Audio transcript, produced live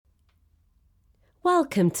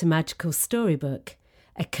Welcome to Magical Storybook,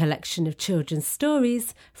 a collection of children's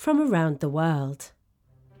stories from around the world.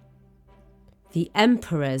 The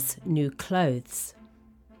Emperor's New Clothes.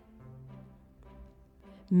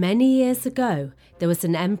 Many years ago, there was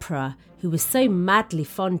an emperor who was so madly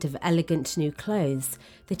fond of elegant new clothes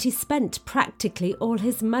that he spent practically all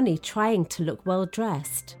his money trying to look well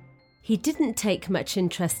dressed. He didn't take much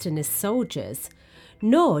interest in his soldiers,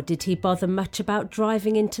 nor did he bother much about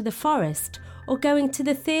driving into the forest or going to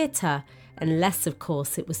the theatre, unless of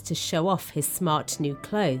course it was to show off his smart new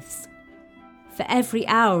clothes. For every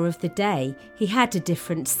hour of the day he had a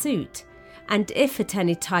different suit, and if at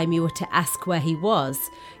any time you were to ask where he was,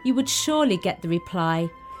 you would surely get the reply,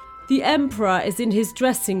 "The Emperor is in his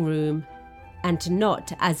dressing room," and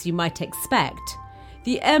not, as you might expect,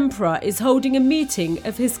 "The Emperor is holding a meeting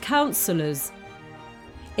of his councillors."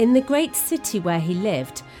 In the great city where he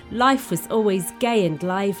lived, life was always gay and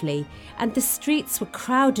lively, and the streets were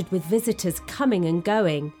crowded with visitors coming and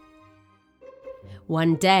going.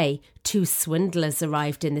 One day, 2 swindlers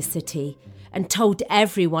arrived in the city and told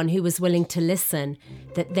everyone who was willing to listen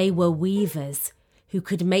that they were weavers who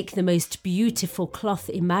could make the most beautiful cloth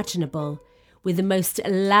imaginable, with the most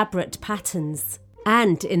elaborate patterns,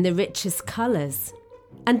 and in the richest colours.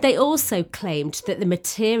 And they also claimed that the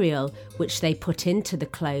material which they put into the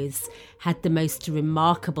clothes had the most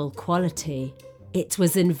remarkable quality. It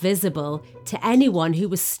was invisible to anyone who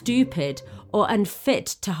was stupid or unfit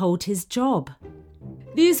to hold his job.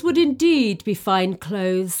 "These would indeed be fine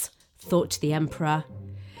clothes," thought the emperor.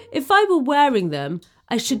 "If I were wearing them,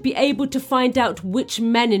 I should be able to find out which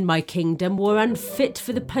men in my kingdom were unfit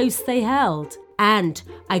for the posts they held, and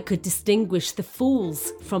I could distinguish the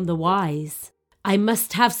fools from the wise. I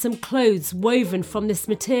must have some clothes woven from this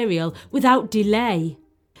material without delay."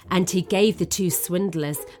 And he gave the 2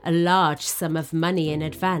 swindlers a large sum of money in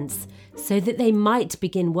advance so that they might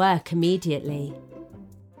begin work immediately.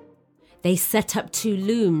 They set up 2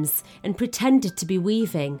 looms and pretended to be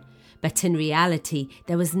weaving, but in reality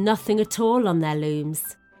there was nothing at all on their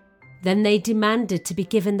looms. Then they demanded to be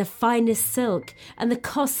given the finest silk and the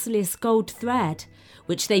costliest gold thread,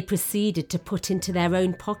 which they proceeded to put into their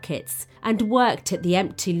own pockets and worked at the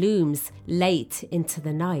empty looms late into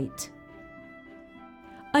the night.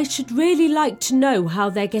 "I should really like to know how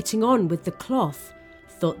they're getting on with the cloth,"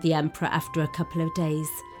 thought the emperor after a couple of days.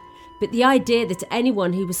 But the idea that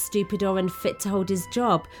anyone who was stupid or unfit to hold his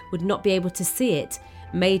job would not be able to see it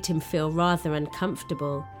made him feel rather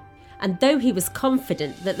uncomfortable. And though he was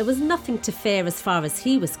confident that there was nothing to fear as far as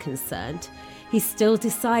he was concerned, he still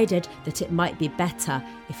decided that it might be better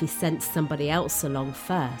if he sent somebody else along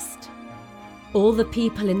first. All the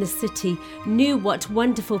people in the city knew what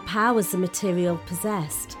wonderful powers the material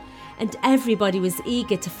possessed, and everybody was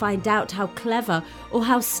eager to find out how clever or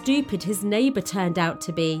how stupid his neighbour turned out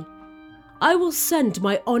to be. "I will send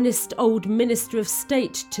my honest old Minister of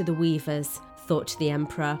State to the weavers," thought the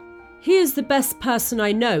emperor. "He is the best person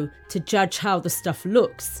I know to judge how the stuff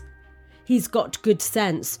looks. He's got good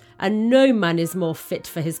sense, and no man is more fit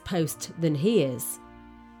for his post than he is."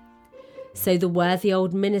 So the worthy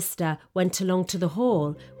old minister went along to the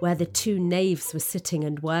hall where the 2 knaves were sitting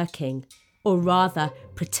and working, or rather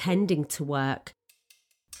pretending to work.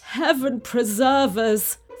 "Heaven preserve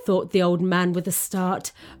us," thought the old man with a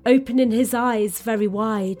start, opening his eyes very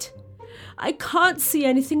wide. "I can't see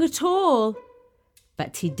anything at all."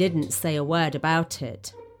 But he didn't say a word about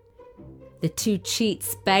it. The 2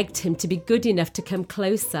 cheats begged him to be good enough to come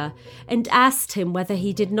closer and asked him whether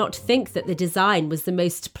he did not think that the design was the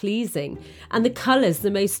most pleasing and the colours the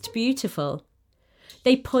most beautiful.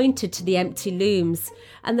 They pointed to the empty looms,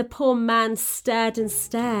 and the poor man stared and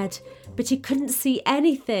stared, but he couldn't see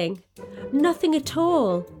anything, nothing at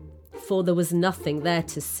all, for there was nothing there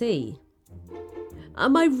to see.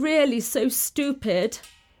 "Am I really so stupid?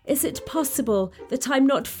 Is it possible that I'm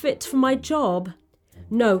not fit for my job?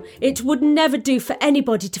 No, it would never do for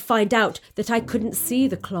anybody to find out that I couldn't see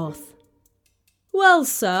the cloth." "Well,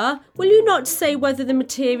 sir, will you not say whether the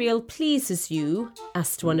material pleases you?"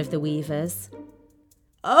 asked one of the weavers.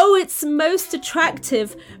 "Oh, it's most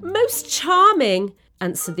attractive, most charming,"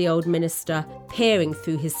 answered the old minister, peering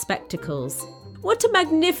through his spectacles. "What a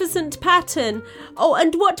magnificent pattern! Oh,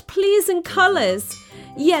 and what pleasing colours!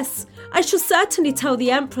 Yes, I shall certainly tell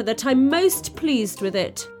the emperor that I'm most pleased with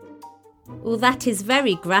it." "Well, that is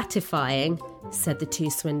very gratifying," said the 2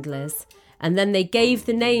 swindlers, and then they gave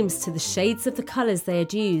the names to the shades of the colours they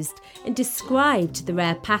had used and described the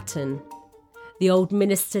rare pattern. The old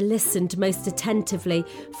minister listened most attentively,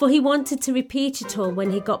 for he wanted to repeat it all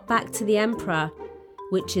when he got back to the emperor,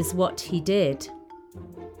 which is what he did.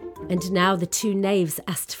 And now the two knaves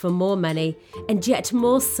asked for more money and yet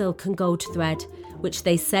more silk and gold thread, which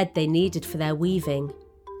they said they needed for their weaving.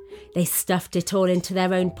 They stuffed it all into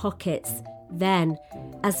their own pockets. Then,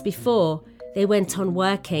 as before, they went on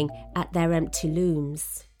working at their empty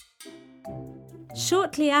looms.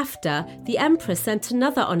 Shortly after, the emperor sent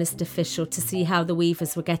another honest official to see how the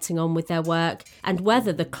weavers were getting on with their work and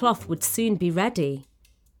whether the cloth would soon be ready.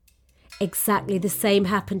 Exactly the same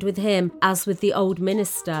happened with him as with the old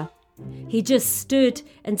minister. He just stood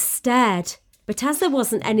and stared, but as there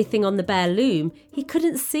wasn't anything on the bare loom, he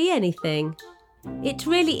couldn't see anything. "It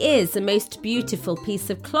really is a most beautiful piece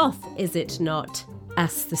of cloth, is it not?"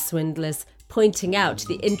 asked the swindlers, pointing out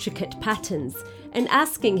the intricate patterns and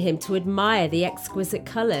asking him to admire the exquisite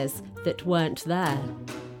colours that weren't there.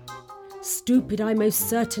 "Stupid I most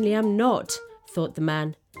certainly am not," thought the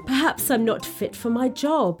man. "Perhaps I'm not fit for my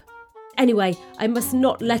job. Anyway, I must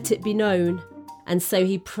not let it be known." And so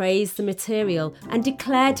he praised the material and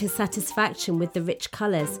declared his satisfaction with the rich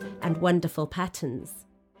colours and wonderful patterns.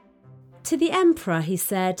 To the emperor he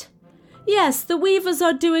said, "Yes, the weavers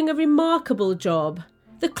are doing a remarkable job.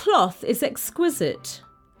 The cloth is exquisite."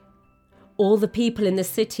 All the people in the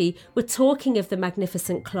city were talking of the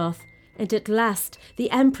magnificent cloth, and at last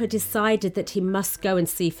the emperor decided that he must go and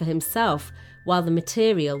see for himself while the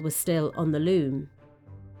material was still on the loom.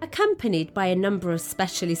 Accompanied by a number of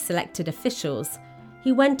specially selected officials,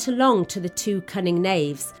 he went along to the two cunning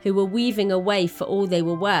knaves who were weaving away for all they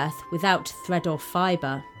were worth without thread or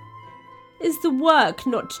fibre. "Is the work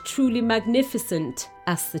not truly magnificent?"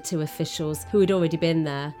 asked the two officials who had already been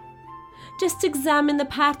there. "Just examine the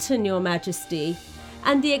pattern, Your Majesty,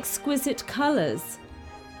 and the exquisite colours."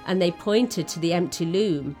 And they pointed to the empty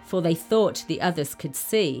loom, for they thought the others could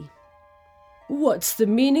see. "What's the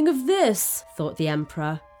meaning of this?" thought the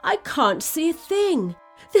emperor. "I can't see a thing.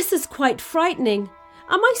 This is quite frightening.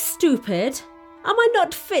 Am I stupid? Am I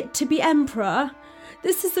not fit to be emperor?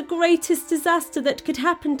 This is the greatest disaster that could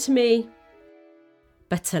happen to me."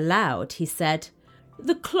 But aloud he said,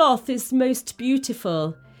 "The cloth is most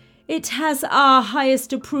beautiful. It has our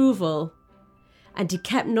highest approval." And he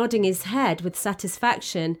kept nodding his head with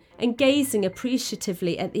satisfaction and gazing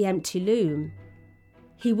appreciatively at the empty loom.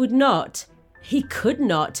 He could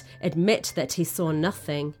not admit that he saw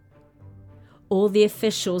nothing. All the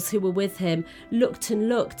officials who were with him looked and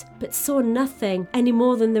looked, but saw nothing any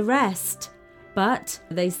more than the rest. But,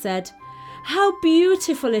 they said, "How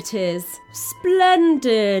beautiful it is!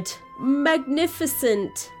 Splendid!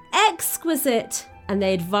 Magnificent! Exquisite!" And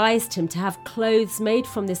they advised him to have clothes made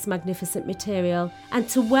from this magnificent material and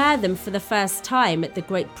to wear them for the first time at the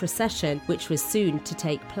great procession which was soon to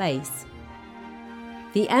take place.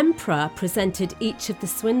 The emperor presented each of the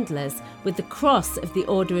swindlers with the cross of the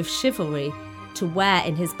Order of Chivalry to wear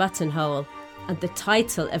in his buttonhole and the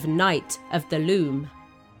title of Knight of the Loom.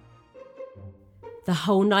 The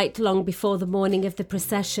whole night long before the morning of the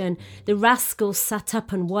procession, the rascals sat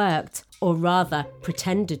up and worked, or rather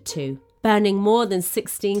pretended to, burning more than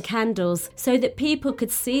 16 candles so that people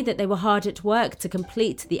could see that they were hard at work to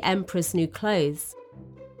complete the emperor's new clothes.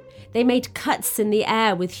 They made cuts in the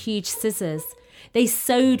air with huge scissors. They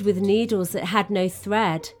sewed with needles that had no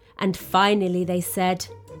thread. And finally they said,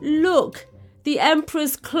 "Look, the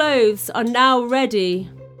emperor's clothes are now ready."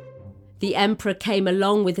 The emperor came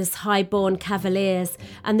along with his high-born cavaliers,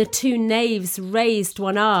 and the two knaves raised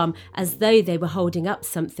one arm as though they were holding up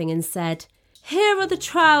something and said, "Here are the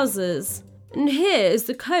trousers, and here is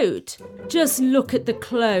the coat. Just look at the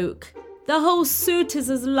cloak. The whole suit is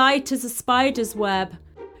as light as a spider's web.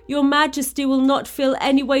 Your Majesty will not feel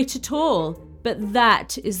any weight at all, but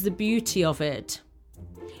that is the beauty of it."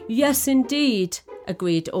 "Yes, indeed,"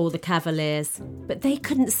 agreed all the cavaliers, but they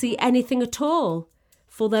couldn't see anything at all,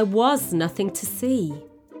 for there was nothing to see.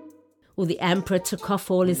 Well, the emperor took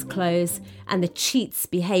off all his clothes, and the cheats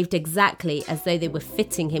behaved exactly as though they were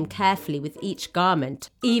fitting him carefully with each garment,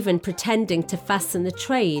 even pretending to fasten the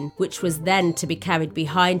train, which was then to be carried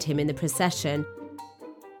behind him in the procession.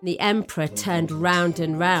 The emperor turned round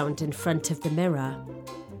and round in front of the mirror.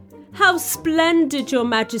 "How splendid Your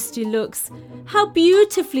Majesty looks! How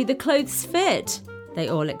beautifully the clothes fit!" they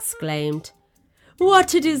all exclaimed.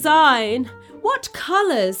 "What a design! What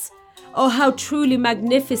colours! Oh, how truly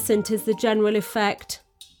magnificent is the general effect!"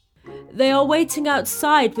 "They are waiting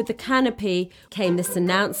outside with the canopy," came this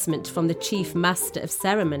announcement from the chief master of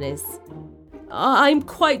ceremonies. "I'm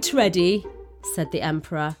quite ready," said the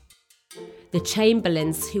emperor. The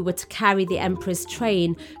chamberlains who were to carry the emperor's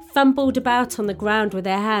train fumbled about on the ground with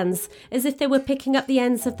their hands as if they were picking up the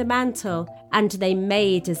ends of the mantle, and they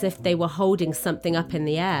made as if they were holding something up in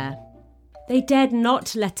the air. They dared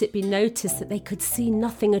not let it be noticed that they could see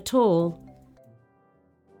nothing at all.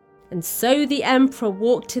 And so the emperor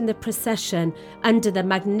walked in the procession under the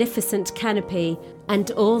magnificent canopy,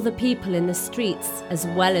 and all the people in the streets, as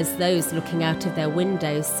well as those looking out of their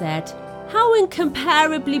windows, said, "How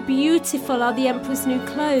incomparably beautiful are the emperor's new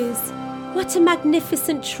clothes! What a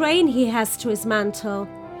magnificent train he has to his mantle!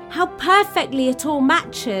 How perfectly it all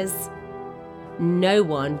matches!" No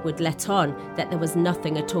one would let on that there was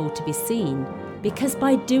nothing at all to be seen, because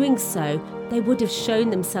by doing so they would have shown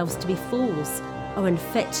themselves to be fools or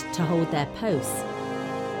unfit to hold their posts.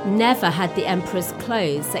 Never had the emperor's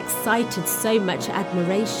clothes excited so much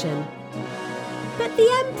admiration. "But the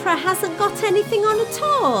emperor hasn't got anything on at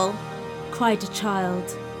all," cried a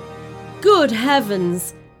child. "Good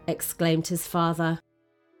heavens!" exclaimed his father.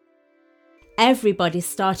 Everybody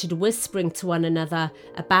started whispering to one another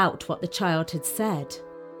about what the child had said.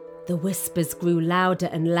 The whispers grew louder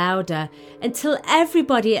and louder until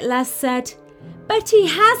everybody at last said, "But he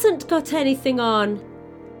hasn't got anything on."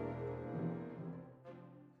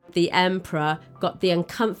 The emperor got the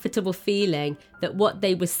uncomfortable feeling that what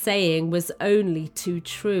they were saying was only too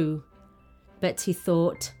true. But he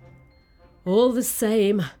thought, "All the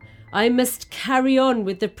same, I must carry on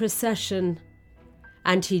with the procession."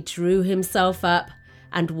 And he drew himself up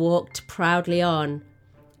and walked proudly on,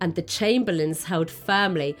 and the chamberlains held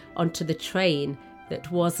firmly onto the train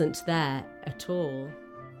that wasn't there at all.